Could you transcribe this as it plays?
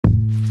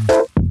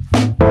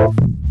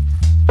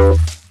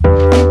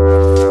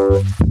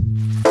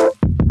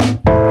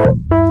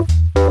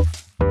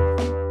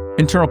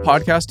internal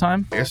podcast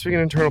time. I guess we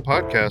can internal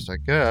podcast, I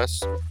guess.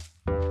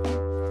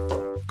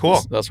 Cool.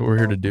 That's what we're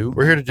here to do.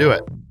 We're here to do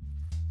it.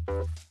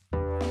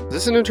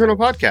 This is an internal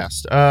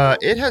podcast.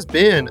 It has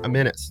been a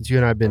minute since you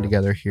and I have been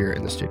together here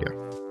in the studio.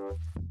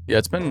 Yeah,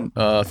 it's been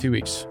a few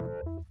weeks.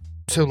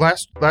 So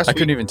last I week,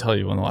 couldn't even tell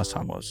you when the last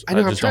time was. I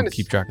know, just don't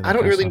keep track of that. I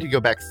don't kind of really stuff. need to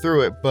go back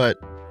through it, but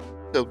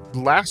so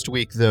last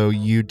week, though,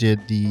 you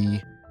did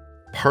the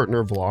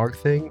partner vlog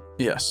thing.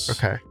 Yes.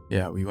 Okay.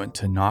 Yeah, we went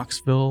to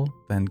Knoxville,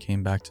 then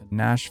came back to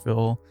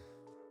Nashville,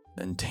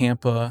 then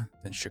Tampa,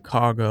 then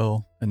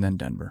Chicago, and then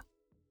Denver.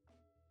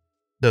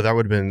 So that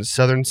would have been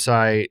Southern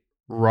Sight,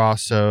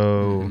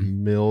 Rosso,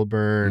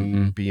 Milburn,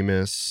 Mhm.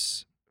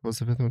 Bemis. What was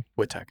the fifth one?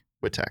 Wittech.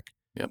 Wittech.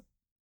 Yep.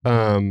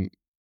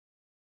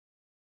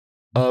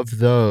 Of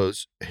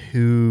those,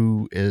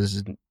 who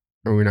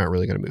are we not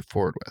really going to move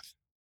forward with?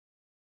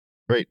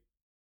 Right.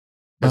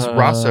 Because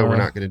Rosso, we're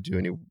not going to do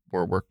any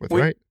more work with,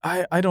 right?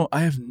 I don't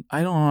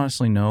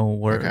honestly know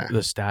where Okay.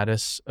 the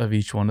status of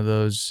each one of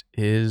those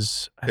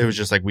is. It was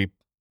just like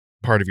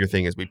part of your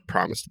thing is we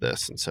promised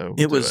this, and so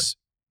It was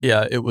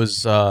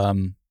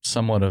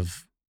somewhat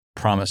of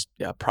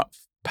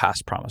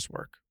past promise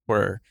work,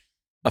 where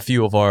a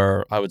few of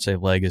our, I would say,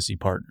 legacy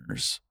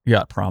partners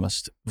got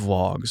promised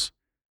vlogs.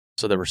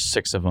 So there were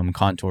 6 of them.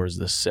 Contour's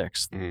the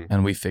 6th.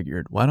 And we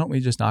figured, why don't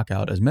we just knock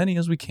out as many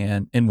as we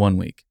can in 1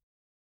 week?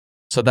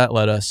 So that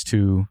led us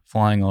to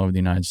flying all over the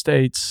United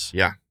States.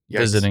 Yeah.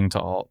 Yes.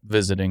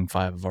 Visiting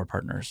 5 of our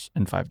partners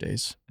in 5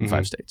 days in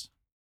 5 states.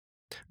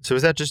 So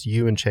is that just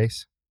you and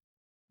Chase?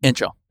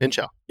 Incho.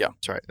 Yeah.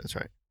 That's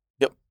right.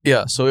 Yep.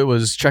 Yeah. So it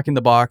was checking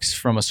the box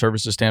from a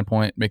services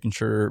standpoint, making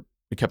sure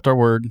we kept our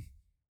word,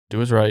 do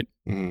what's right.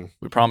 Mm-hmm.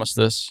 We promised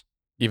this,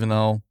 even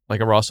though, like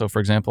a Rosso, for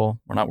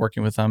example, we're not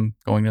working with them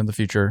going into the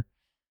future.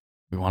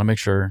 We want to make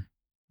sure,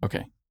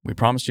 okay, we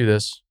promised you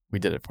this, we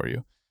did it for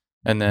you.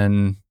 And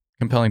then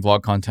compelling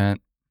vlog content,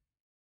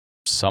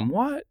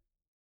 somewhat.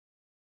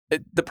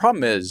 The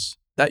problem is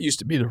that used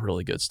to be the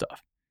really good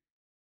stuff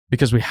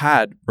because we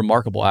had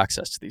remarkable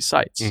access to these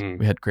sites. Mm-hmm.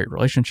 We had great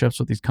relationships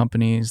with these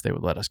companies. They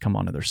would let us come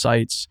onto their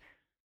sites,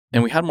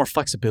 and we had more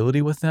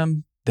flexibility with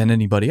them than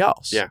anybody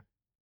else. Yeah.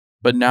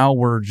 But now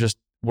we're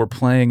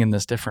playing in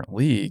this different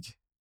league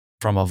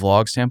from a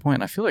vlog standpoint,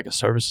 and I feel like a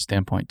services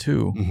standpoint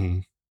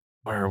too,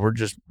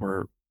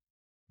 where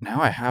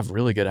now I have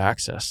really good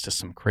access to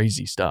some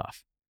crazy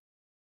stuff.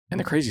 And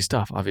the crazy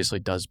stuff obviously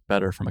does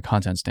better from a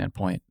content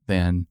standpoint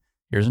than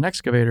here's an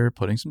excavator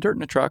putting some dirt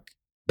in a truck.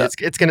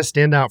 It's going to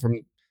stand out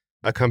from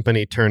a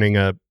company turning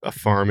a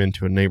farm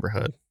into a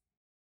neighborhood.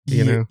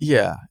 You know?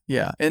 Yeah.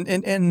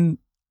 And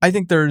I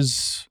think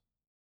there's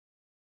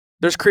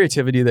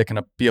creativity that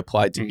can be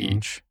applied to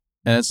each.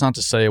 And it's not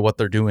to say what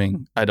they're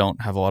doing I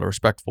don't have a lot of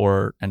respect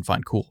for and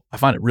find cool. I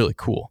find it really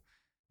cool.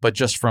 But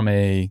just from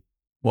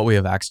what we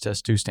have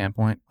access to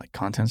standpoint, like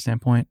content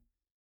standpoint,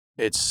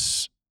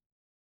 it's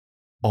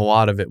a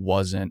lot of it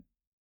wasn't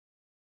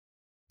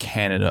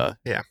Canada,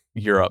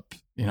 Europe,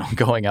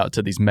 going out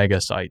to these mega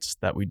sites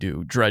that we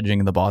do, dredging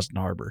in the Boston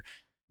Harbor.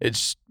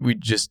 It's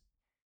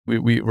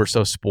we're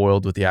so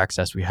spoiled with the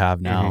access we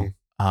have now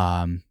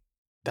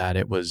that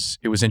it was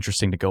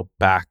interesting to go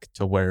back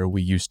to where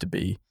we used to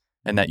be.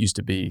 And that used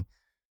to be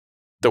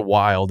the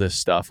wildest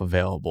stuff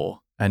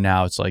available. And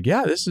now it's like,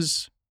 yeah, this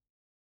is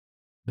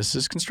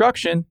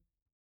construction.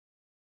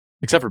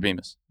 Except for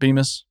Bemis.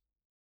 Bemis,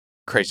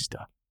 crazy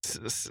stuff.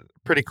 It's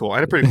pretty cool.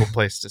 And a pretty cool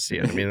place to see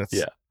it. I mean, it's,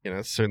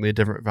 it's certainly a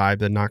different vibe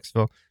than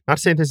Knoxville. Not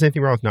to say there's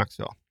anything wrong with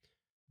Knoxville.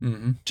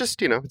 Mm-hmm.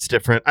 Just, it's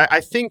different.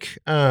 I think,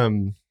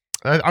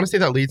 honestly,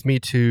 that leads me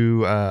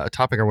to a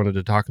topic I wanted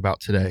to talk about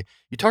today.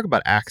 You talk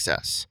about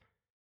access.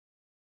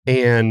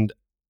 And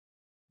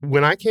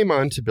when I came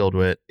on to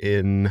BuildWitt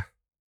in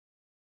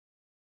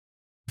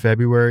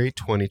February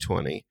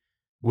 2020,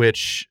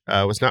 which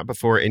was not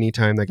before any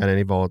time that got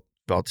any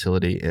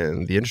volatility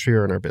in the industry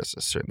or in our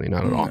business, certainly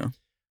not at all.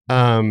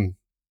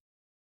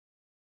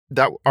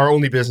 That our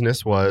only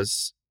business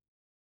was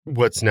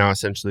what's now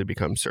essentially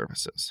become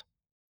services.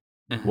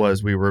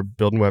 Was we were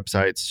building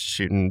websites,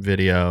 shooting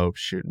video,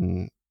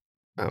 shooting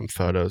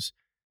photos,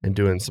 and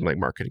doing some like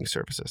marketing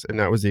services, and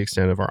that was the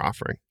extent of our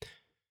offering.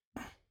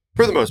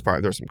 For the most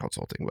part, there's some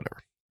consulting,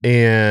 whatever.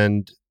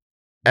 And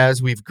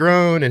as we've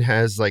grown and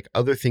as like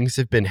other things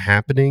have been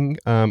happening,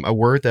 a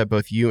word that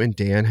both you and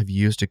Dan have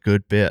used a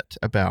good bit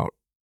about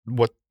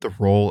what the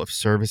role of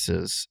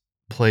services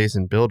plays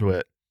in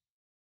BuildWitt,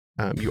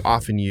 you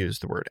often use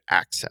the word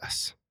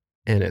access.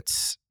 And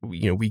it's,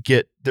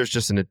 there's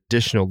just an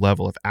additional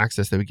level of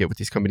access that we get with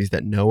these companies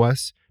that know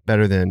us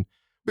better than,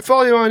 we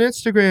follow you on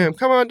Instagram,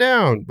 come on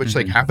down, which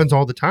like happens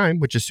all the time,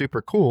 which is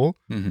super cool.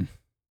 Mm-hmm.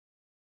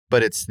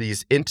 But it's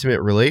these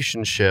intimate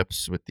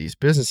relationships with these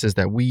businesses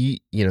that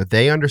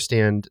they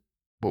understand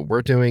what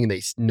we're doing and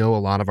they know a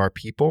lot of our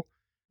people.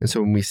 And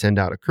so when we send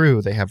out a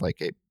crew, they have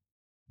like a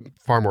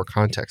far more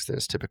context than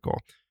is typical.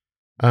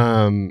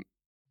 Do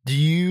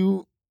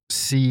you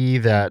see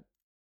that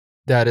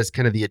is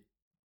kind of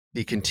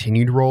the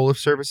continued role of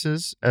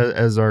services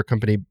as our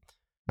company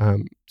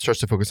starts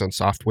to focus on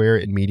software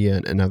and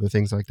media and other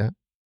things like that?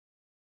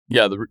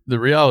 Yeah, the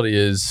reality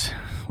is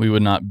we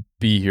would not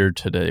be here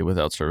today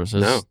without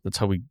services. No. That's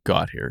how we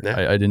got here.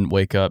 Yeah. I didn't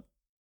wake up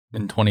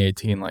in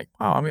 2018 like,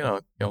 wow, I'm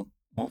gonna,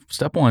 well,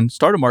 step one,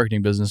 start a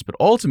marketing business, but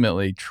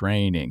ultimately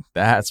training.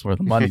 That's where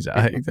the money's at.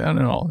 I don't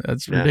know.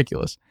 That's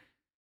ridiculous.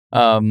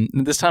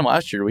 This time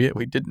last year,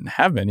 we didn't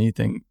have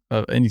anything,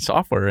 any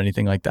software or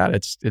anything like that.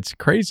 It's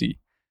crazy.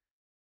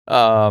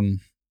 So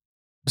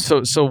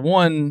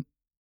one,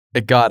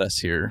 it got us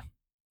here,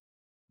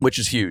 which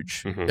is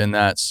huge, and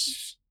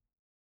that's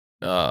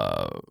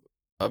a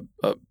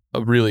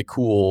really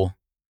cool.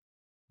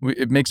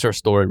 It makes our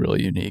story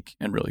really unique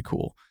and really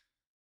cool.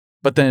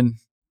 But then,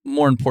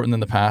 more important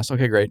than the past.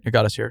 Okay, great, it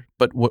got us here.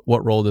 But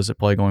what role does it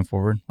play going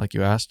forward? Like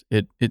you asked,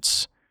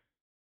 it's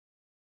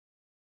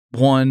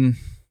one,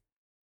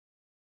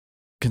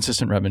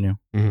 consistent revenue.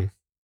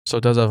 So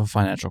it does have a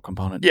financial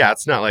component. Yeah,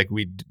 it's not like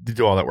we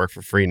do all that work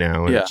for free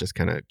now, and it just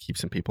kind of keeps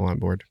some people on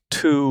board.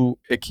 Two,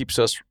 it keeps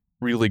us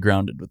really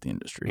grounded with the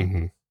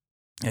industry.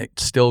 It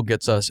still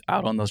gets us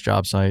out on those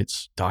job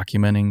sites,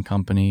 documenting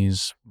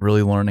companies,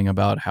 really learning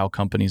about how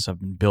companies have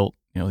been built,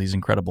 these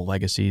incredible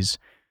legacies.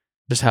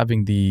 Just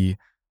having the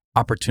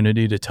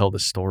opportunity to tell the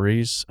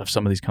stories of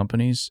some of these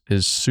companies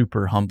is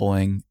super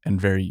humbling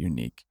and very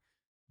unique.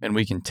 And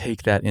we can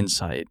take that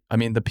insight. I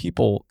mean, the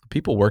people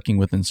working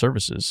within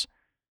services,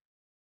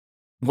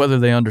 whether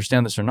they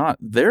understand this or not,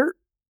 they're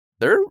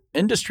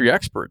industry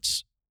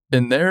experts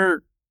in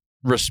their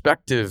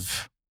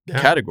respective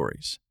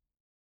categories.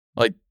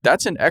 Like,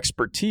 that's an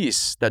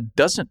expertise that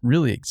doesn't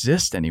really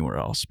exist anywhere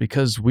else,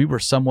 because we were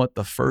somewhat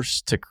the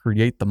first to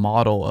create the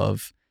model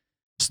of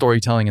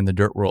storytelling in the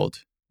dirt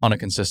world on a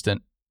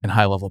consistent and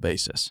high level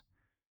basis.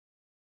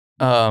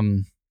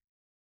 So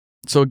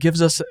it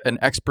gives us an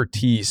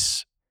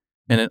expertise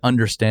and an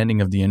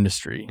understanding of the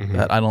industry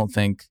that I don't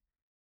think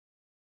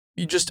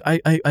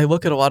I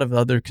look at a lot of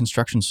other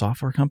construction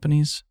software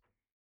companies.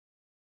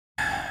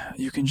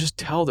 You can just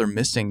tell they're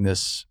missing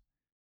this.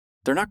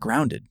 They're not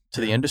grounded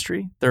to the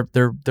industry.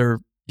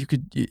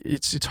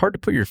 It's hard to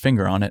put your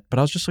finger on it, but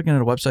I was just looking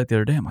at a website the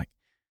other day. I'm like,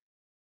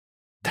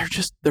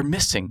 they're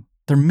missing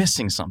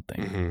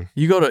something.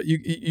 You go to,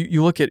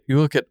 you look at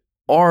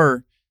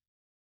our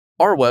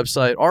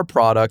website, our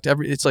product,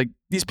 it's like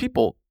these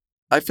people,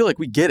 I feel like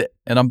we get it,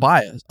 and I'm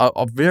biased.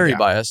 I'm very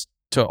biased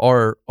to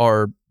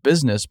our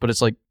business, but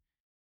it's like,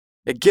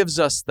 it gives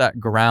us that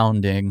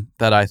grounding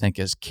that I think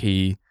is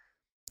key.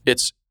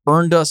 It's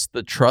earned us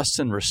the trust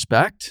and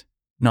respect.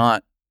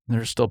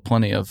 There's still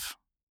plenty of,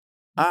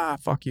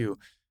 fuck you.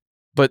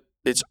 But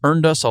it's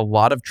earned us a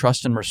lot of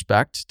trust and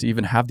respect to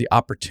even have the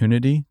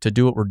opportunity to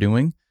do what we're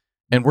doing.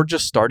 And we're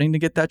just starting to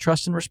get that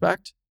trust and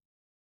respect.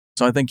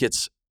 So I think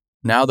it's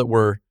now that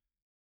we're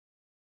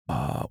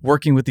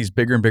working with these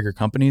bigger and bigger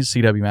companies,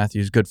 CW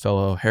Matthews,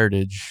 Goodfellow,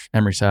 Heritage,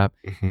 Emery Sap,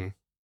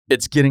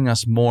 it's getting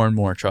us more and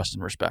more trust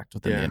and respect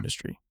within the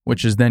industry,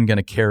 which is then going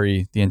to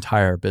carry the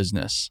entire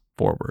business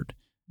forward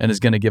and is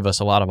going to give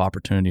us a lot of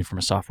opportunity from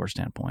a software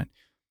standpoint.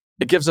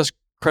 It gives us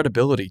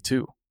credibility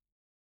too.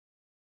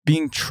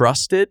 Being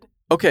trusted.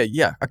 Okay,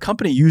 yeah, a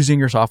company using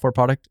your software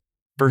product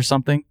for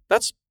something,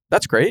 that's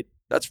great.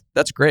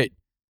 That's great.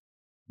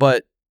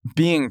 But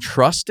being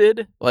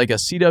trusted, like a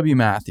CW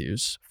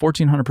Matthews,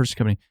 1,400 person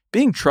company,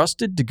 being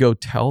trusted to go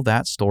tell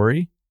that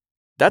story,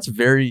 that's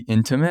very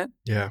intimate.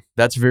 Yeah.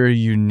 That's very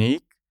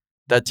unique.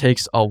 That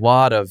takes a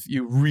lot of,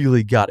 you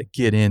really got to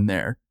get in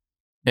there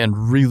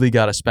and really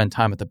got to spend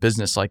time at the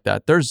business like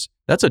that.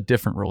 That's a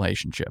different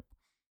relationship.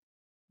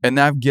 And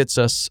that gets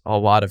us a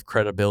lot of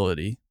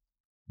credibility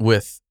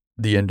with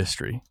the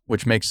industry,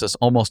 which makes us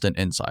almost an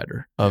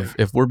insider of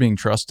if we're being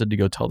trusted to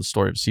go tell the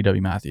story of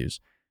CW Matthews,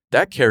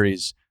 that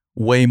carries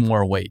way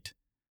more weight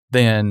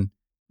than,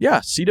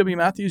 CW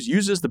Matthews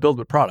uses the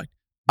BuildWitt product.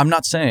 I'm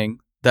not saying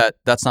that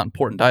that's not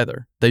important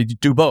either. They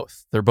do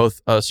both. They're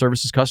both a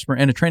services customer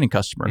and a training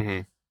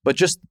customer. But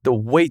just the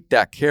weight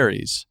that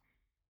carries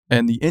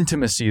and the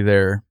intimacy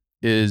there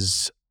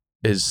is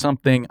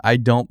something I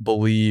don't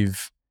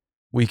believe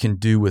we can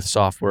do with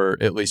software,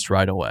 at least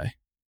right away.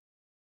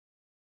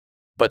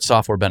 But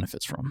software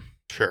benefits from.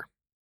 Sure.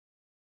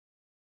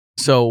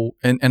 So,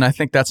 and I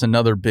think that's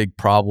another big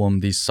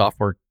problem these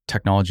software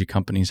technology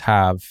companies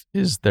have,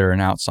 is they're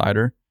an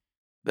outsider.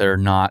 They're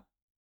not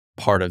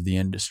part of the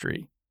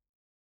industry.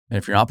 And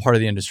if you're not part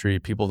of the industry,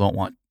 people don't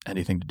want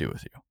anything to do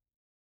with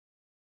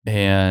you.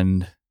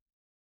 And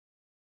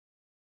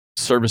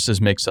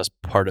services makes us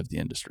part of the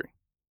industry.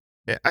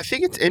 Yeah, I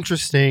think it's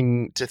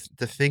interesting to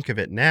think of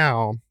it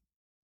now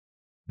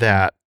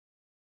that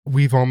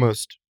we've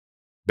almost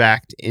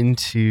backed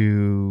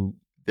into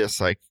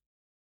this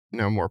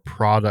more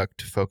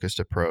product focused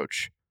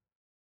approach,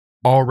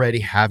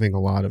 already having a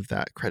lot of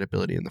that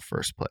credibility in the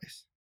first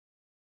place.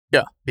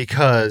 Yeah.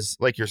 Because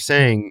like you're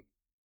saying,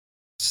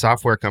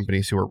 software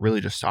companies who are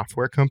really just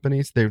software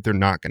companies, they're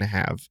not going to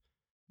have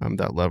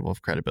that level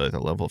of credibility,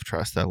 that level of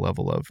trust, that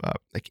level of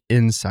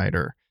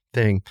insider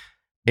thing.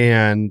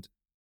 And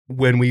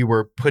when we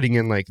were putting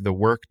in the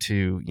work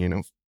to,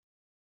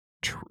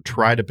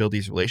 try to build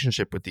these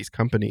relationships with these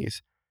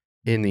companies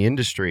in the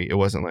industry, it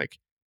wasn't like,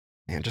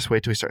 man, just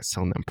wait till we start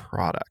selling them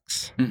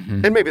products.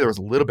 Mm-hmm. And maybe there was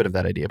a little bit of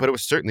that idea, but it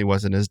certainly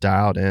wasn't as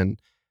dialed in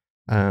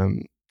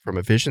from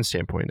a vision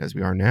standpoint as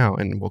we are now,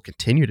 and will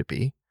continue to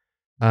be.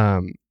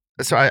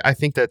 So I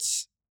think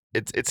it's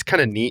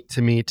kind of neat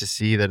to me to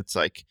see that it's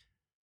like,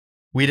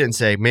 we didn't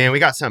say, man, we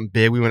got something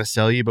big we want to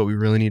sell you, but we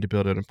really need to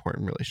build an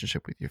important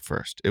relationship with you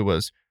first. It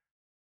was,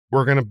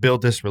 we're going to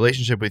build this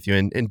relationship with you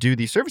and do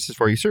these services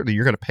for you. Certainly,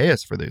 you're going to pay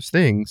us for those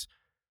things,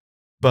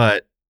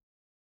 but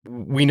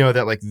we know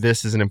that like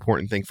this is an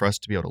important thing for us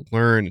to be able to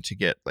learn and to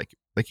get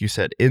like you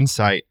said,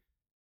 insight,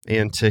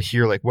 and to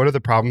hear like what are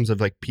the problems of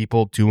like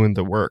people doing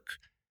the work,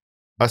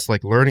 us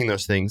like learning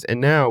those things.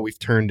 And now we've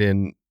turned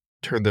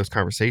those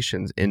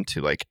conversations into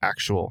like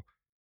actual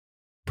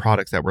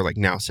products that we're like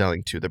now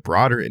selling to the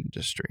broader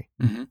industry.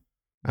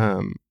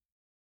 Mm-hmm.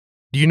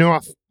 Do you know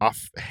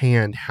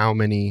offhand how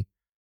many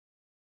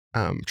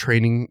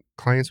training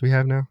clients we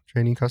have now,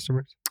 training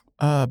customers?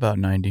 About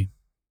 90.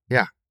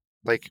 Yeah.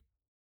 Like,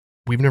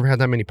 we've never had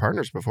that many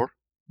partners before.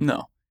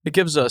 No, it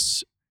gives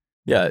us,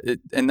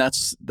 and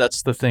that's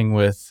the thing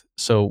with,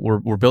 so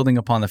we're building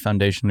upon the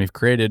foundation we've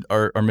created.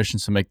 Our mission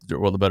is to make the dirt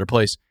world a better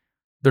place.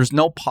 There's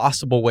no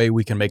possible way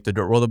we can make the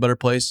dirt world a better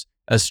place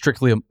as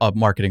strictly a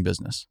marketing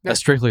business, as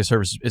strictly a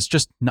service. It's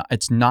just not,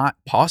 it's not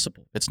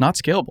possible. It's not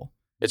scalable.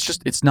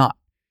 It's not.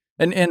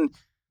 And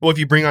well, if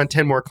you bring on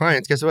 10 more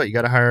clients, guess what? You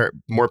got to hire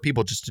more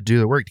people just to do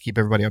the work to keep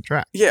everybody on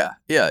track. Yeah.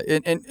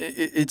 And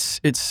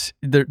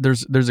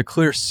there's a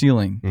clear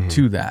ceiling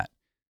to that.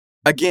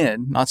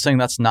 Again, not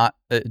saying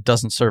it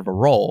doesn't serve a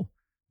role,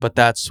 but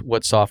that's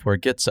what software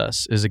gets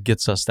us, is it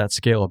gets us that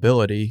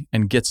scalability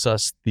and gets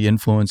us the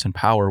influence and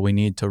power we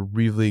need to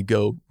really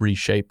go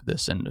reshape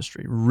this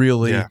industry,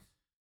 really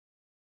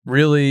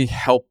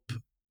help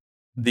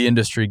the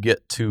industry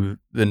get to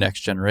the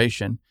next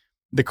generation.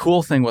 The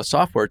cool thing with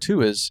software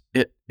too is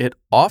it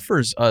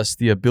offers us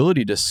the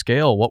ability to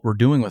scale what we're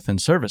doing within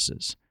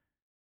services.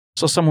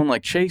 So someone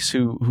like Chase,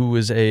 who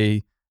is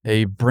a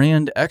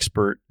brand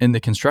expert in the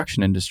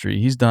construction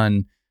industry, he's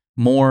done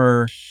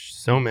more.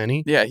 So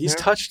many. Yeah, he's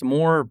touched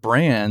more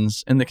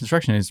brands in the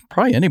construction industry,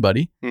 probably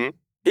anybody. Mm-hmm.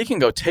 He can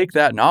go take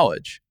that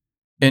knowledge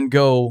and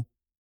go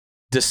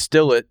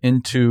distill it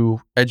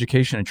into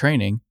education and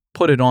training,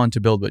 put it on to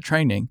BuildWitt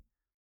training,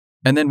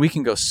 and then we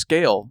can go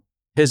scale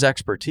his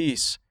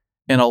expertise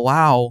and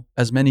allow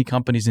as many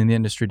companies in the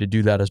industry to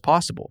do that as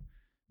possible.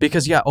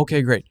 Because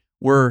okay, great.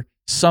 We're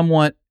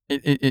somewhat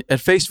at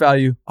face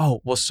value.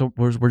 Oh, well, so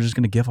we're just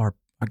going to give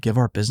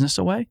our business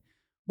away?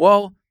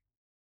 Well,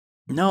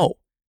 no.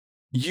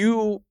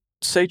 You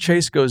say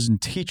Chase goes and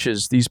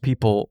teaches these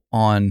people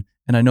on,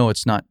 and I know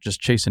it's not just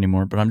Chase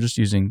anymore, but I'm just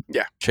using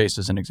Chase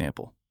as an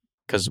example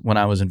because when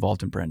I was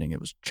involved in branding, it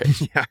was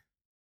Chase.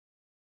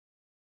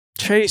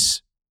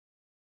 Chase,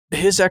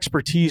 his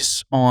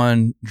expertise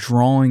on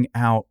drawing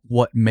out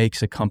what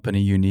makes a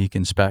company unique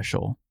and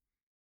special,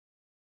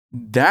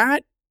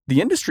 that the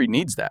industry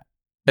needs that.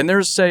 And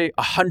there's, say,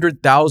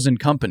 100,000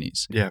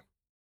 companies. Yeah.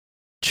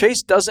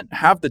 Chase doesn't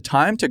have the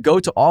time to go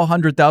to all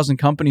 100,000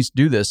 companies to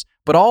do this,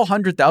 but all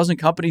 100,000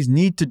 companies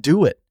need to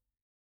do it.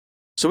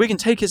 So we can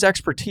take his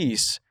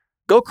expertise,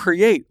 go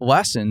create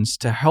lessons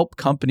to help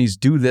companies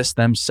do this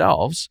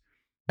themselves.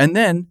 And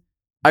then,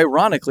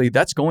 ironically,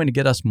 that's going to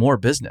get us more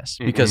business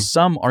because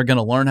some are going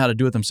to learn how to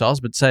do it themselves,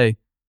 but say,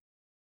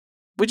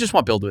 we just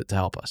want BuildWitt to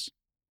help us.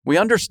 We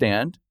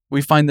understand,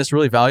 we find this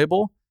really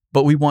valuable,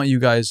 but we want you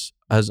guys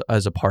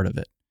as a part of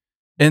it.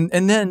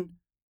 And then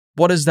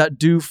what does that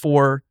do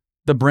for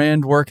the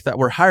brand work that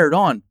we're hired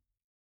on?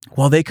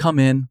 Well, they come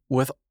in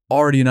with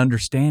already an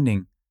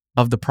understanding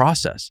of the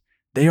process.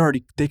 They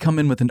come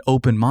in with an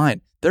open mind.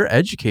 They're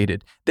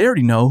educated. They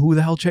already know who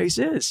the hell Chase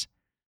is.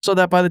 So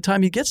that by the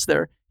time he gets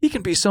there, he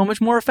can be so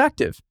much more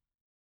effective.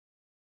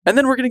 And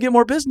then we're going to get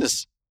more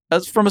business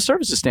as from a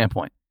services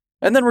standpoint.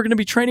 And then we're going to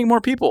be training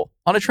more people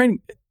on a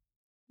training.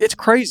 It's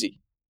crazy.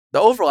 The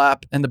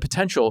overlap and the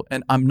potential,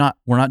 and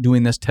we're not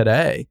doing this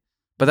today,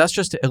 but that's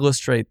just to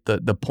illustrate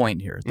the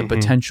point here, the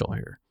potential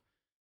here.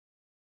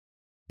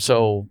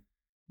 So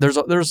there's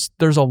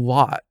a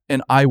lot,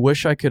 and I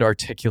wish I could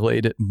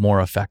articulate it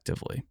more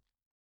effectively.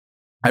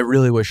 I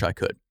really wish I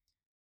could.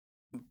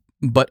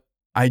 But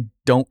I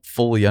don't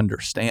fully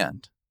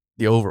understand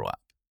the overlap.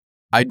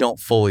 I don't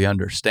fully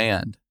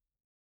understand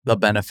the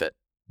benefit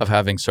of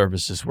having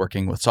services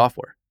working with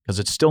software because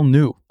it's still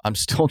new. I'm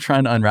still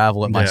trying to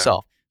unravel it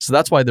myself. So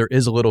that's why there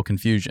is a little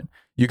confusion.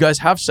 You guys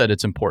have said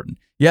it's important.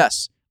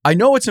 Yes, I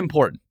know it's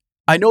important.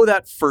 I know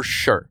that for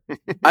sure.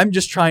 I'm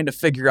just trying to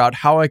figure out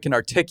how I can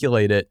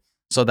articulate it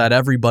so that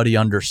everybody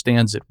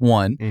understands it,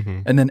 one,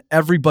 and then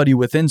everybody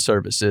within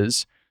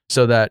services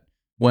so that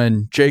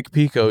when Jake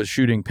Pico is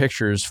shooting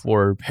pictures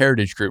for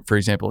Heritage Group, for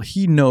example,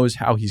 he knows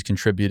how he's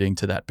contributing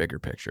to that bigger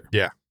picture.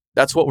 Yeah.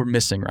 That's what we're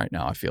missing right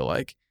now, I feel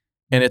like.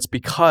 And it's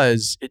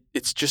because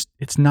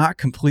it's not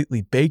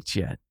completely baked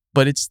yet,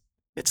 but it's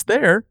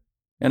there.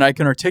 And I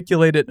can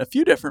articulate it in a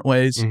few different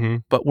ways,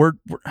 but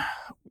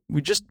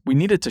we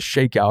need it to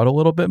shake out a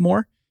little bit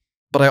more.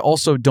 But I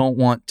also don't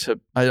want to.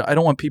 I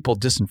don't want people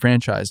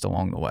disenfranchised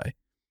along the way.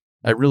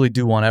 I really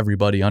do want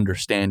everybody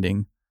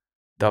understanding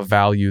the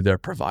value they're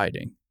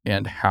providing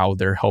and how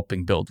they're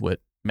helping BuildWitt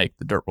make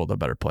the dirt world a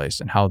better place,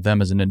 and how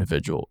them as an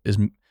individual is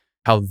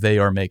how they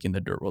are making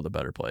the dirt world a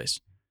better place.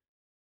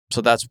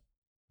 So that's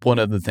one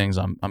of the things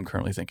I'm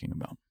currently thinking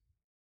about.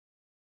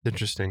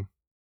 Interesting.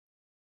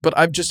 But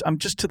I'm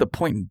just to the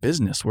point in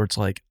business where it's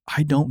like,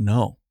 I don't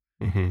know.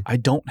 Mm-hmm. I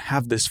don't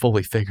have this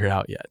fully figured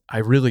out yet. I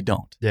really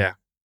don't. Yeah.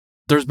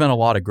 There's been a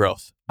lot of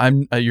growth.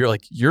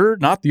 You're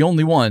not the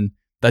only one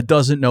that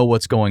doesn't know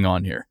what's going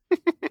on here.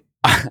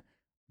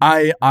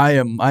 I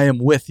am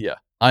with you.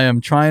 I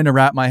am trying to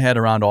wrap my head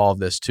around all of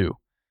this too.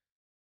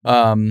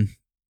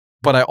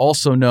 But I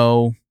also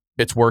know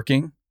it's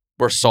working.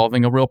 We're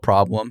solving a real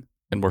problem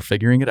and we're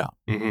figuring it out.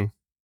 Mm-hmm.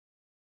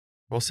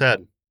 Well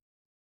said.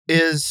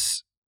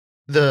 Is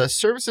the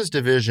services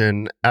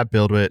division at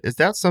BuildWitt, is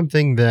that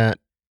something that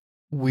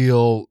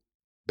we'll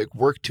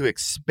work to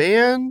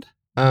expand?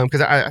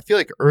 Because I feel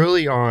like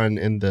early on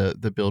in the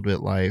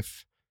BuildWitt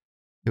life,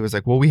 it was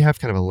like, well, we have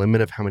kind of a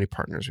limit of how many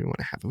partners we want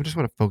to have. We just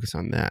want to focus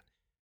on that.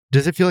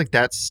 Does it feel like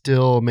that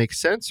still makes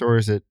sense, or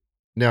is it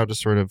now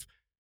just sort of,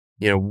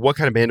 what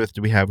kind of bandwidth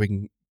do we have? We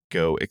can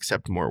go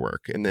accept more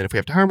work, and then if we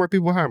have to hire more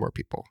people, we'll hire more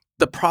people.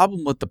 The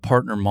problem with the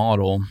partner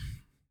model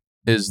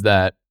is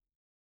that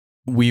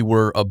we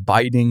were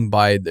abiding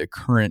by the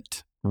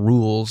current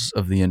rules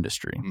of the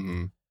industry,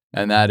 mm-hmm.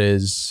 and that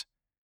is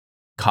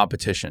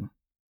competition.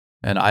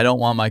 And I don't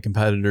want my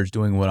competitors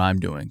doing what I'm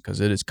doing because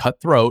it is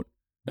cutthroat.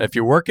 If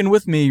you're working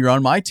with me, you're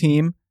on my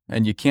team,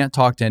 and you can't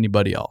talk to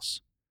anybody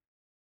else.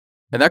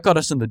 And that got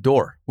us in the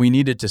door. We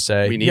needed to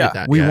say,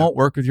 we won't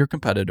work with your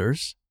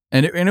competitors.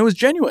 And it was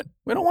genuine.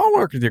 We don't want to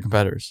work with your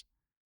competitors.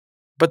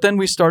 But then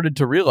we started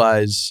to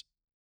realize,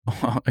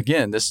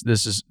 again, this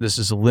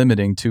is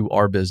limiting to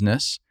our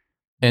business.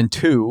 And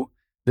two,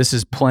 this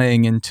is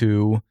playing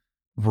into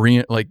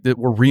we're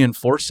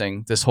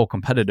reinforcing this whole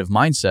competitive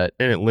mindset,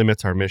 and it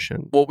limits our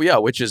mission. Well, yeah,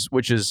 which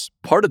is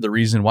part of the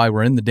reason why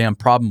we're in the damn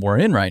problem we're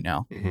in right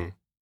now. Mm-hmm.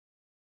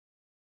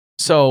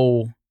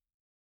 So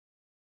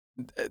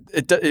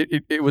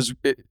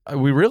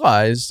we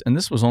realized, and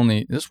this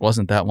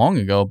wasn't that long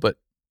ago, but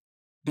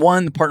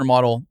one, the partner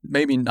model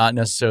maybe not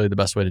necessarily the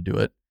best way to do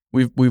it.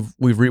 We've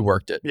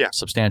reworked it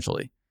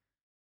substantially,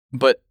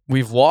 but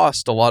we've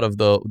lost a lot of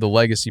the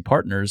legacy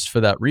partners for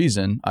that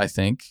reason, I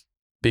think.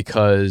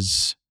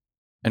 Because,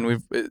 and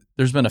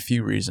there's been a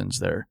few reasons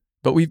there,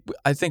 but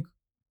I think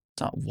it's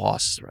not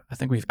lost. I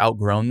think we've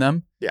outgrown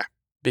them. Yeah.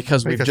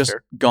 Because we've just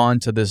gone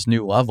to this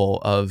new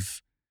level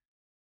of,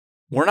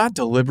 we're not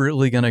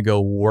deliberately going to go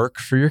work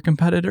for your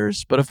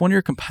competitors, but if one of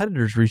your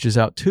competitors reaches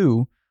out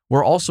too,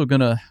 we're also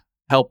going to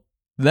help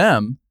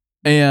them.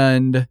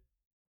 And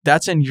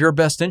that's in your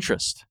best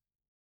interest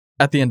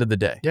at the end of the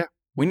day. Yeah.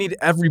 We need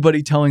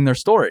everybody telling their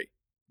story.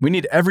 We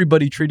need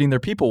everybody treating their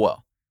people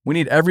well. We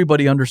need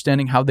everybody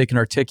understanding how they can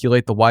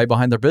articulate the why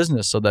behind their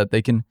business so that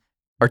they can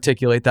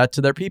articulate that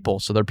to their people.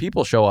 So their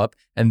people show up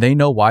and they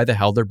know why the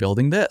hell they're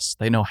building this.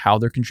 They know how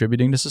they're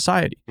contributing to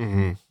society.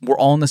 Mm-hmm. We're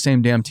all on the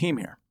same damn team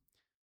here.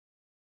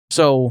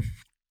 So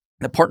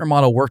the partner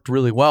model worked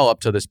really well up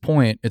to this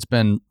point. It's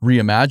been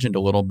reimagined a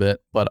little bit,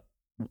 but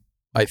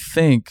I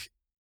think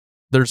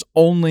there's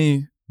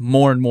only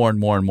more and more and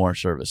more and more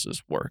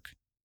services work.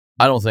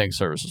 I don't think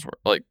services work.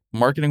 Like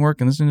marketing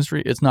work in this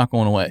industry, it's not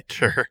going away.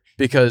 Sure.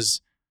 Because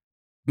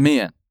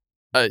man,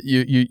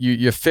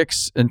 you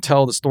fix and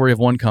tell the story of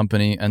one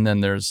company, and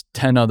then there's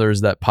 10 others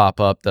that pop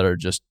up that are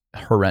just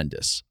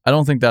horrendous. I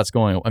don't think that's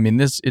going. I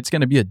mean, it's going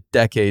to be a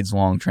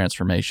decades-long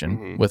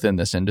transformation within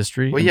this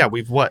industry. Well,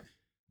 we've done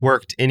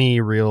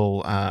any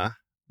real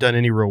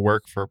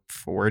work for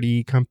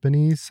 40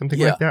 companies, something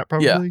like that,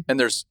 probably. Yeah, and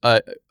there's,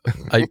 I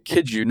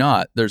kid you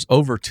not, there's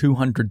over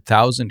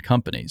 200,000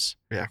 companies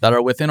that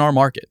are within our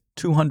market.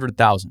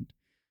 200,000.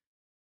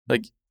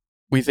 Like.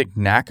 We think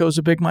NACO's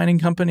a big mining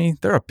company.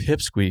 They're a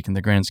pipsqueak in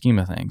the grand scheme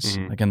of things,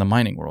 like in the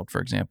mining world, for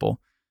example.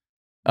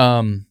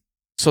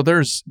 So there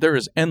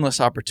is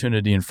endless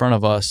opportunity in front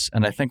of us,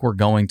 and I think we're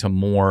going to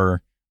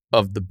more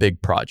of the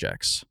big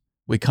projects.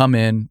 We come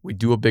in, we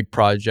do a big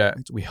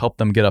project, we help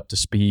them get up to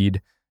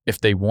speed. If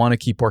they want to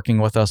keep working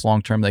with us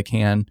long term, they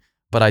can.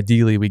 But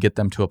ideally, we get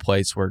them to a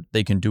place where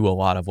they can do a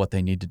lot of what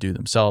they need to do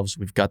themselves.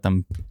 We've got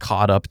them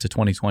caught up to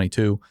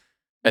 2022,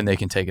 and they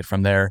can take it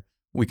from there.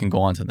 We can go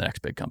on to the next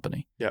big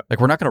company. Yeah.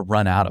 Like we're not going to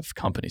run out of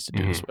companies to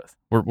do this with.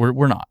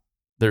 We're not.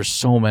 There's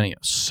so many,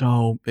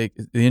 so big.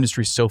 The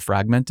industry's so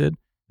fragmented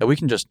that we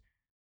can just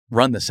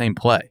run the same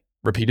play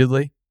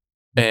repeatedly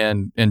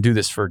and do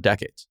this for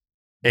decades.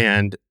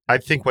 And I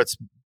think what's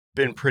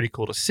been pretty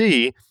cool to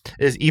see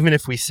is even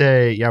if we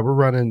say, we're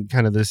running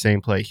kind of the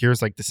same play.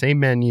 Here's like the same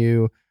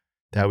menu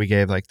that we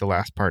gave like the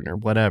last partner,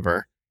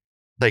 whatever.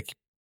 Like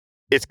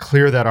it's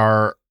clear that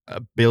our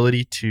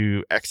ability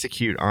to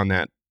execute on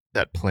that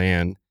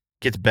plan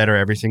gets better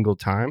every single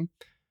time.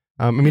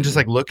 I mean, just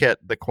like look at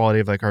the quality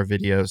of like our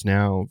videos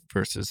now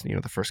versus,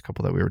 the first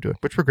couple that we were doing,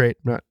 which were great.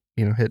 I'm not,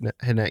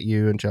 hitting at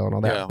you and Jill and all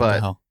that,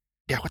 but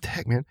what the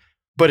heck, man.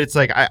 But it's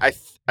like, I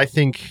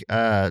think,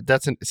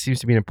 seems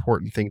to be an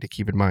important thing to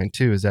keep in mind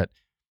too, is that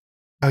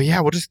oh yeah,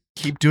 we'll just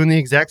keep doing the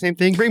exact same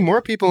thing, bring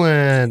more people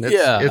in.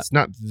 It's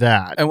not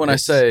that. And when I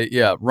say,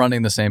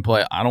 running the same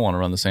play, I don't want to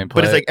run the same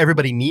play. But it's like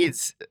everybody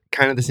needs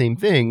kind of the same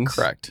things.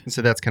 Correct. And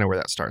so that's kind of where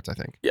that starts, I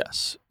think.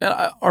 Yes.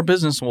 And our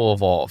business will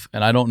evolve,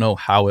 and I don't know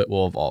how it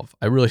will evolve.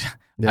 I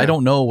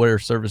don't know where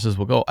services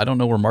will go. I don't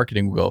know where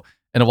marketing will go.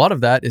 And a lot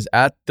of that is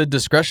at the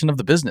discretion of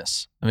the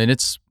business. I mean,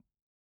 it's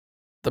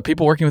the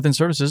people working within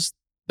services,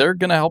 they're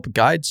going to help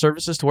guide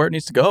services to where it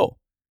needs to go.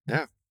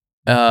 Yeah.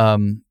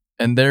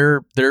 And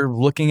they're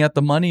looking at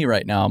the money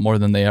right now more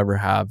than they ever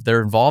have.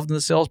 They're involved in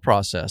the sales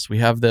process. We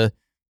have the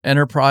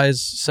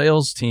enterprise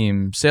sales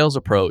team, sales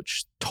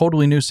approach,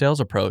 totally new sales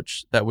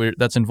approach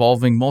that's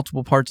involving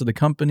multiple parts of the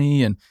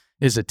company and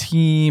is a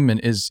team and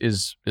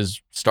is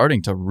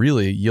starting to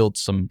really yield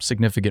some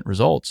significant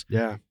results.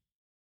 Yeah.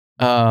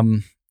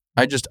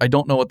 I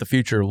don't know what the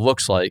future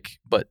looks like,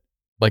 but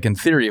like in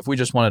theory, if we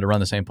just wanted to run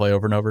the same play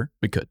over and over,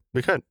 we could.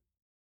 We could,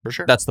 for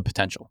sure. That's the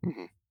potential.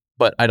 Mm-hmm.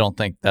 But I don't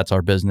think that's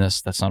our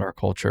business. That's not our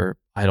culture.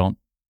 I don't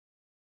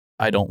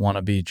want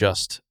to be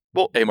just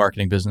a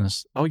marketing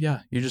business. Oh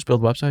yeah, you just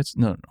build websites?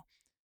 No.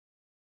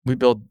 We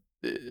build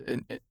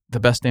the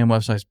best damn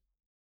websites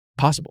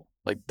possible.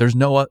 Like there's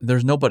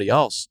nobody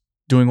else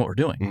doing what we're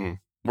doing. Mm-hmm.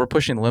 We're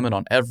pushing the limit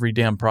on every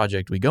damn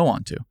project we go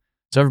on to.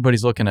 So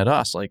everybody's looking at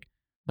us like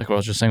what I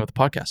was just saying with the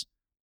podcast.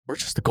 We're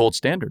just the gold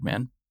standard,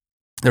 man.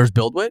 There's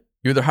BuildWitt.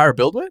 You either hire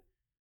BuildWitt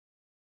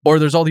or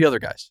there's all the other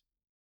guys.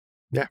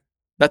 Yeah.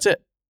 That's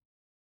it.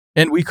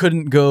 And we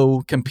couldn't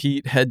go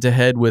compete head to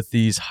head with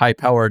these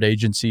high-powered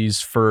agencies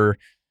for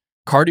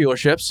car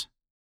dealerships,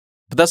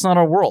 but that's not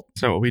our world.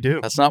 That's not what we do.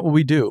 That's not what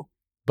we do.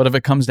 But if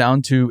it comes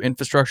down to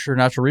infrastructure,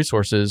 natural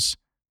resources,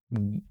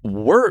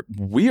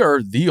 we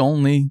are the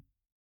only,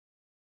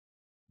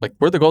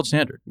 we're the gold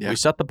standard. Yeah. We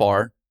set the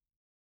bar.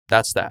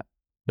 That's that.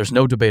 There's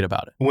no debate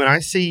about it. When I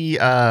see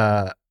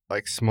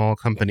small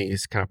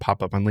companies kind of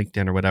pop up on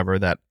LinkedIn or whatever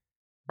that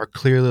are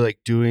clearly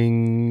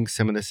doing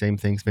some of the same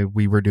things maybe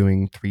we were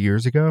doing 3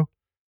 years ago,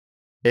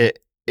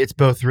 it's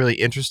both really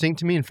interesting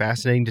to me and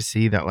fascinating to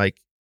see that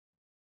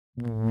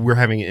we're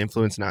having an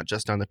influence not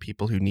just on the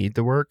people who need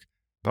the work,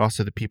 but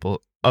also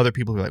other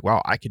people who are like,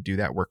 wow, I could do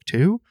that work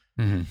too.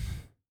 Mm-hmm.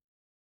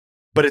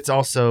 But it's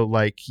also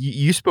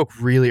you spoke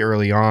really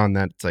early on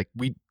that it's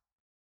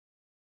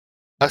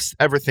us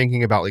ever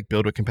thinking about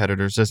BuildWitt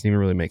competitors doesn't even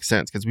really make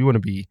sense because we want to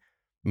be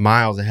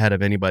miles ahead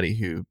of anybody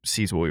who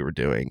sees what we were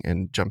doing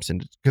and jumps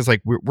into, because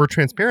we're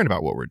transparent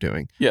about what we're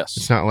doing. Yes.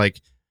 It's not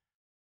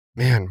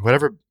man,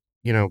 whatever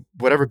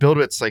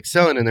BuildWitt's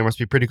selling in there must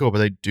be pretty cool, but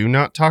they do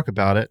not talk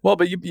about it. Well,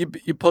 but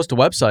you post a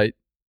website.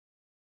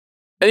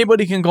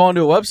 Anybody can go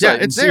onto a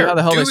website and see how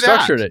the hell they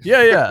structured it.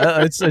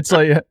 Yeah. It's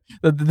like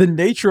the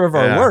nature of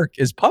our work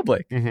is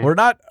public. Mm-hmm. We're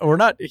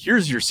not,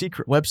 here's your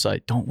secret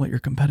website. Don't let your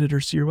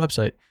competitors see your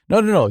website.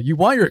 No. You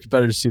want your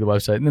competitors to see the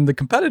website. And then the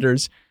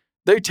competitors,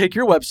 they take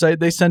your website,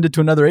 they send it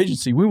to another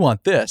agency. We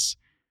want this.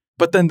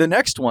 But then the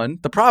next one,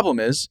 the problem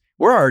is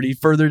we're already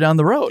further down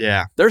the road.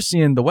 Yeah. They're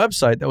seeing the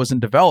website that was in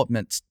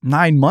development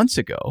 9 months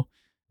ago.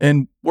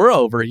 And we're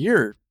over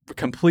here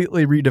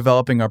completely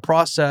redeveloping our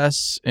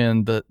process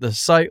and the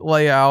site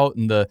layout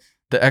and the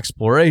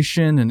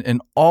exploration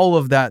and all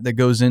of that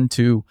goes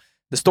into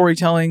the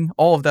storytelling,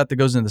 all of that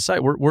goes into the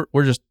site.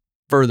 We're just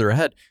further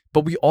ahead.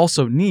 But we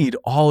also need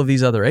all of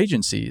these other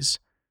agencies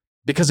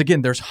because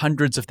again, there's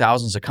hundreds of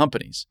thousands of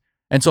companies.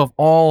 And so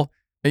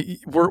if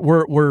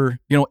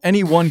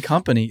any one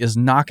company is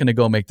not going to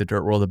go make the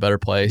dirt world a better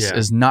place,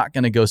 is not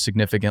going to go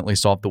significantly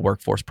solve the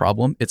workforce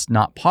problem. It's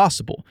not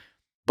possible.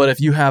 But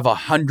if you have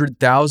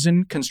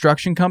 100,000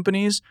 construction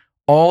companies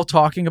all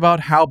talking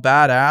about how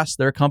badass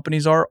their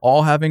companies are,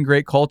 all having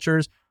great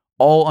cultures,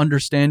 all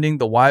understanding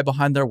the why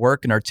behind their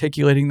work and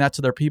articulating that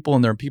to their people,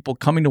 and their people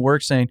coming to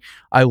work saying,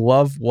 I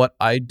love what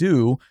I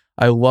do.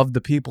 I love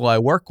the people I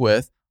work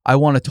with. I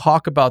want to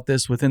talk about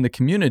this within the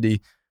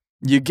community.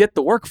 You get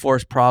the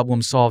workforce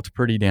problem solved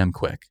pretty damn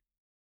quick.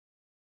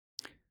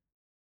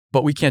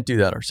 But we can't do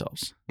that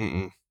ourselves.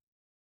 Mm-mm.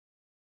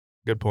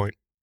 Good point.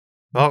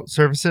 Well,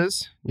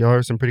 services, y'all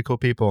are some pretty cool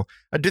people.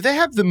 Do they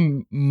have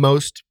the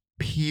most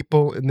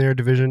people in their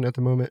division at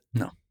the moment?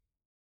 No.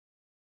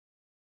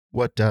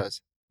 What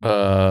does?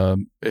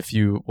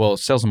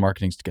 Sales and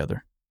marketing's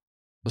together.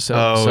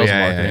 Sales and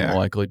marketing will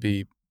likely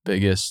be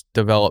biggest.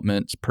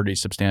 Development's pretty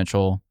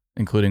substantial,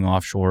 including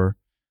offshore.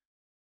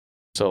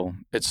 So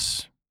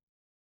it's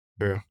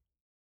true.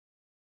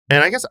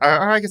 And I guess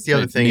the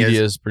other thing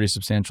media is pretty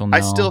substantial now.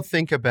 I still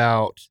think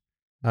about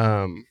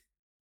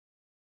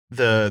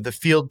the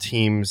field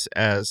teams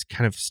as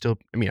kind of still,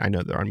 I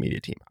know they're on media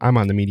team. I'm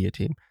on the media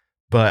team,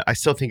 but I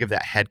still think of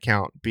that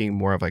headcount being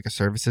more of a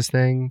services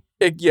thing.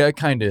 It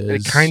kind of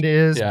is. It kind of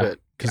is, yeah,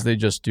 because they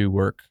just do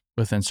work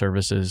within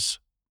services.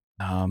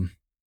 But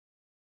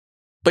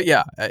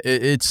yeah,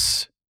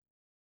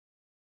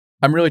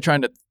 I'm really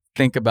trying to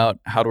think about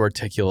how to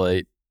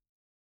articulate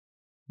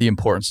the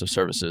importance of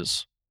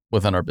services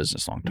within our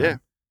business long term. Yeah.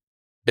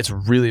 It's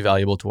really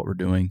valuable to what we're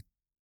doing.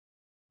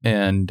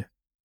 And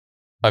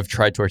I've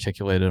tried to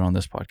articulate it on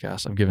this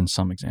podcast. I've given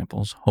some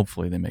examples.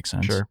 Hopefully they make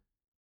sense. Sure.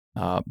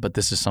 But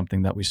this is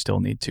something that we still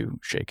need to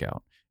shake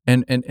out.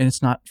 And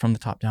it's not from the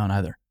top down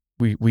either.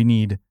 We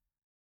need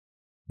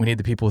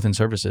the people within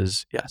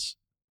services, yes,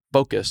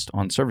 focused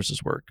on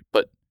services work,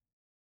 but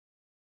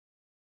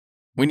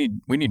we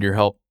need your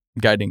help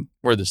guiding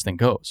where this thing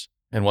goes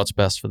and what's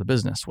best for the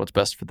business, what's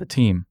best for the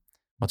team,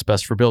 what's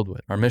best for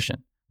BuildWitt, our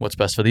mission, what's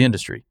best for the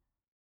industry.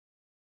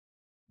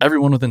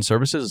 Everyone within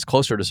services is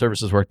closer to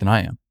services work than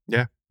I am.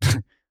 Yeah.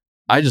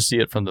 I just see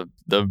it from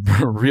the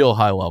real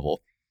high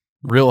level.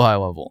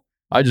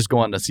 I just go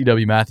on to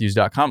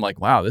cwmatthews.com like,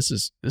 wow, this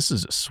is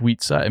a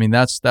sweet site. I mean,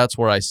 that's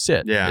where I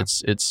sit. Yeah.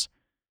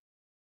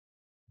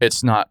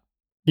 It's not.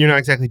 You're not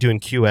exactly doing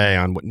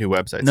QA on what new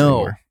websites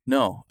anymore.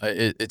 No.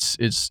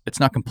 It's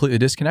not completely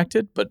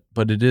disconnected, but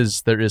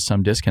there is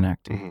some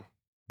disconnect. Mm-hmm.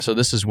 So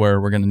this is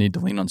where we're going to need to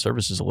lean on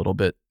services a little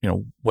bit.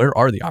 Where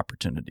are the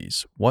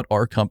opportunities? What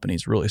are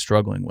companies really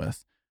struggling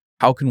with?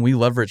 How can we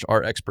leverage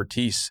our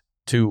expertise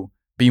to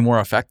be more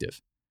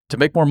effective, to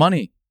make more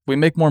money? If we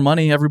make more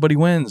money, everybody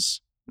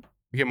wins.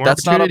 We get more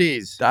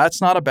opportunities.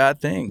 That's not a bad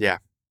thing. Yeah.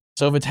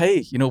 So if it's,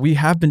 hey, we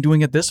have been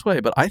doing it this way,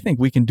 but I think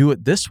we can do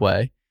it this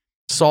way,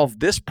 solve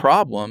this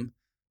problem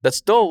that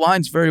still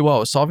aligns very well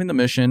with solving the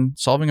mission,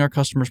 solving our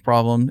customer's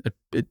problem.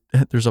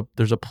 There's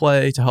a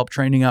play to help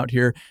training out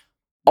here.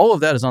 All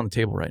of that is on the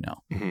table right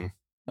now.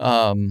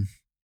 Mm-hmm.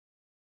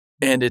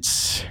 And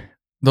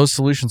those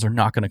solutions are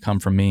not going to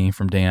come from me,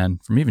 from Dan,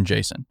 from even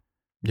Jason.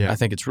 Yeah. I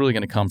think it's really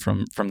going to come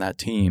from that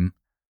team.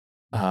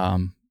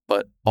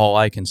 But all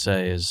I can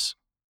say is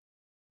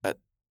that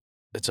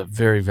it's a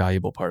very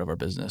valuable part of our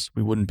business.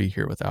 We wouldn't be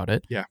here without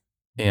it. Yeah.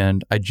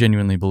 And I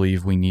genuinely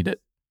believe we need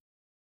it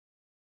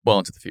well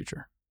into the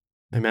future.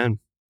 Amen.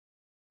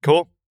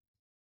 Cool.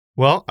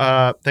 Well,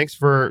 thanks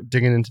for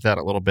digging into that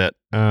a little bit.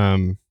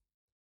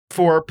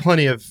 For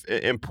plenty of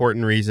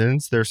important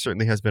reasons, there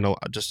certainly has been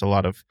just a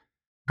lot of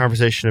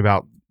conversation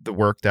about the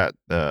work that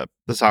the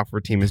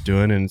software team is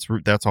doing, and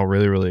that's all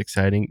really, really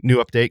exciting.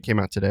 New update came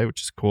out today,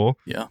 which is cool.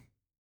 Yeah.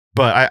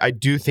 But I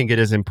do think it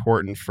is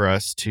important for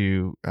us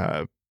to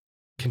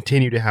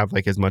continue to have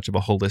like as much of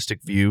a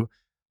holistic view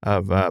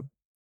of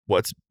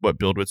what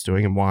BuildWitt's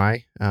doing and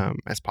why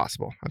as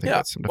possible. I think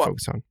that's something to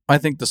focus on. I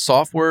think the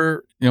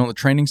software, the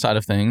training side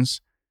of things,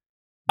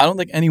 I don't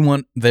think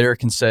anyone there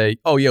can say,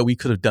 oh yeah, we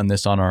could have done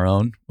this on our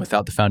own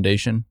without the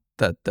foundation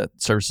that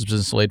services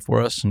business laid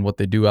for us and what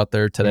they do out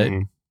there today.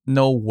 Mm-hmm.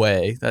 No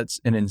way. That's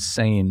an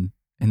insane,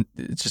 and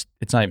it's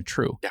not even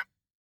true. Yeah.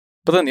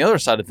 But then the other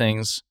side of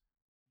things,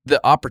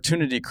 the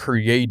opportunity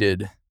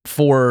created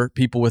for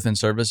people within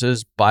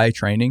services by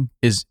training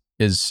is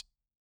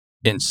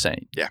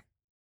insane. Yeah.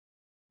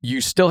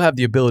 You still have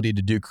the ability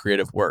to do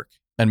creative work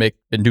and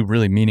do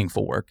really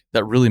meaningful work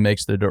that really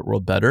makes the dirt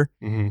world better.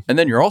 Mm-hmm. And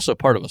then you're also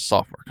part of a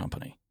software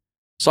company.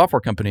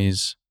 Software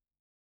companies,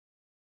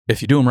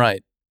 if you do them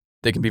right,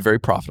 they can be very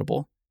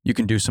profitable. You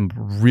can do some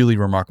really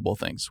remarkable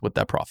things with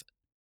that profit.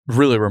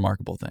 Really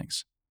remarkable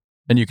things.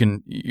 And you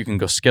can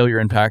go scale your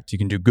impact. You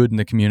can do good in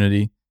the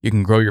community. You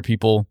can grow your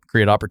people,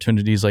 create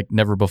opportunities like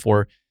never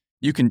before.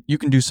 You can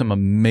do some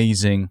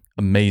amazing,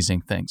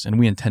 amazing things. And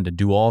we intend to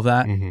do all of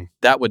that. Mm-hmm.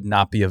 That would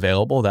not be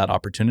available, that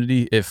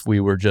opportunity, if we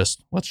were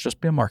let's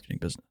just be a marketing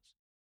business.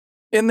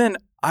 And then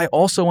I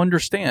also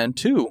understand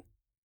too,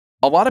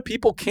 a lot of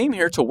people came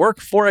here to work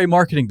for a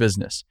marketing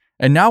business,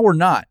 and now we're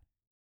not.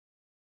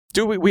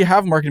 Do we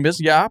have a marketing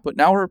business? Yeah, but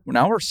now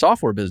we're a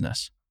software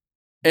business.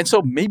 And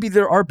so maybe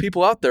there are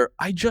people out there,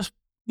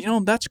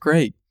 that's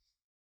great.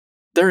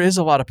 There is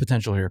a lot of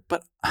potential here,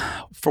 but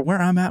for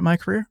where I'm at in my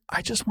career,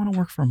 I just want to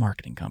work for a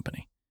marketing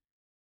company.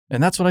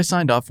 And that's what I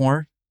signed up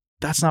for.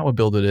 That's not what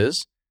BuildWitt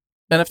is.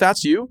 And if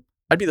that's you,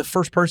 I'd be the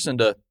first person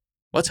to,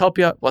 let's help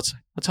you out. Let's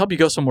help you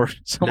go somewhere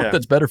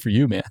that's better for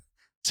you, man.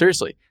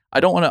 Seriously. I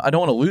don't want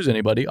to lose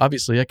anybody.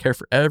 Obviously, I care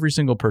for every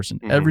single person,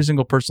 every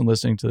single person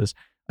listening to this.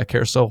 I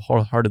care so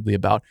wholeheartedly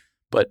about.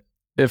 But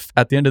if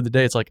at the end of the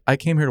day, it's like, I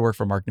came here to work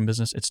for a marketing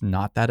business, it's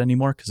not that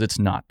anymore, because it's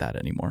not that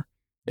anymore.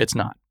 It's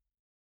not.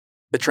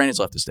 The train has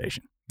left the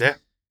station. Yeah.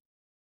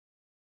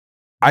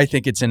 I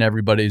think it's in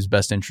everybody's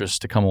best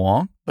interest to come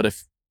along. But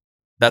if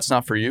that's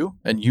not for you,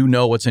 and you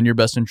know what's in your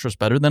best interest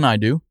better than I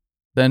do,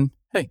 then,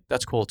 hey,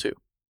 that's cool too.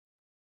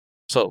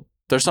 So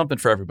there's something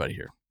for everybody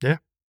here. Yeah.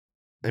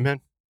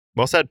 Amen.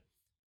 Well said.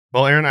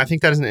 Well, Aaron, I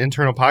think that is an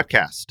internal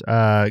podcast.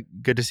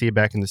 Good to see you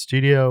back in the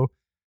studio.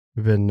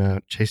 We've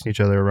been chasing each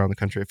other around the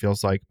country, it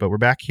feels like, but we're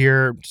back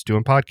here just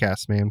doing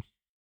podcasts, man.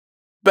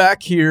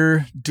 Back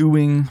here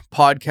doing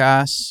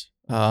podcasts.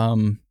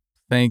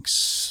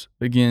 Thanks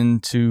again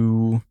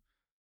to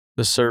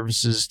the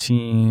services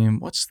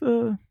team.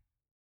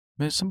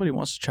 If somebody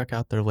wants to check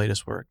out their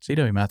latest work,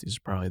 CW Matthews is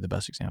probably the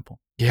best example.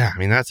 Yeah, I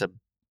mean, that's a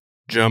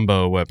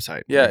jumbo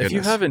website. Yeah, if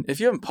you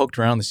haven't poked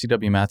around the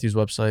CW Matthews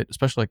website,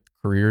 especially like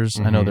careers,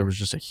 I know there was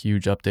just a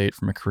huge update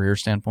from a career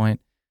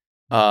standpoint.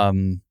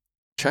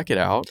 Check it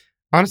out.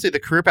 Honestly, the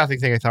career pathing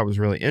thing I thought was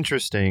really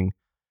interesting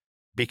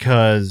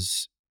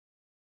because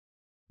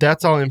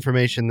that's all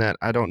information that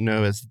I don't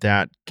know is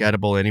that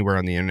gettable anywhere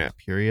on the internet,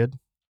 period,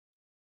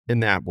 in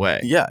that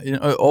way. Yeah.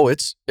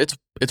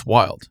 It's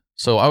wild.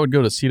 So I would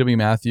go to CW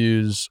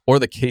Matthews or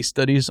the case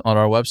studies on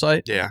our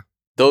website. Yeah.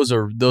 Those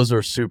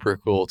are super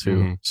cool too.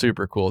 Mm-hmm.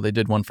 Super cool. They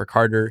did one for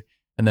Carter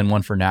and then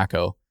one for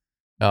NACO.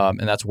 And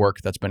that's work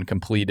that's been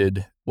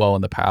completed well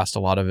in the past, a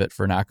lot of it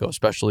for NACO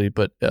especially,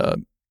 but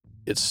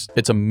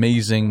it's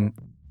amazing.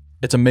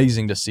 It's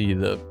amazing to see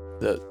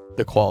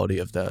the quality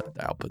of the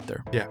output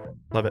there. Yeah,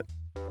 love it.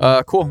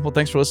 Cool. Well,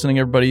 thanks for listening,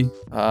 everybody.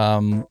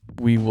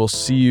 We will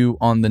see you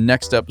on the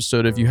next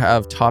episode. If you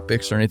have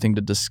topics or anything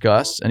to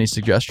discuss, any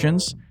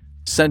suggestions,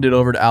 send it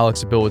over to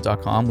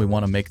alex@buildwitt.com. We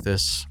want to make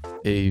this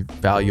a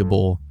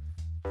valuable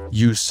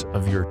use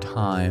of your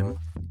time,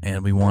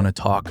 and we want to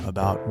talk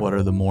about what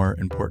are the more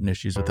important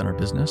issues within our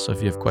business. So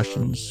if you have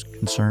questions,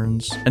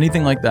 concerns,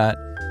 anything like that,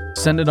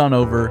 send it on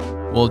over.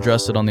 We'll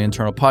address it on the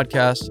internal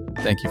podcast.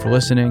 Thank you for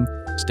listening.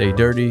 Stay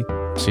dirty.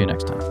 See you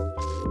next time.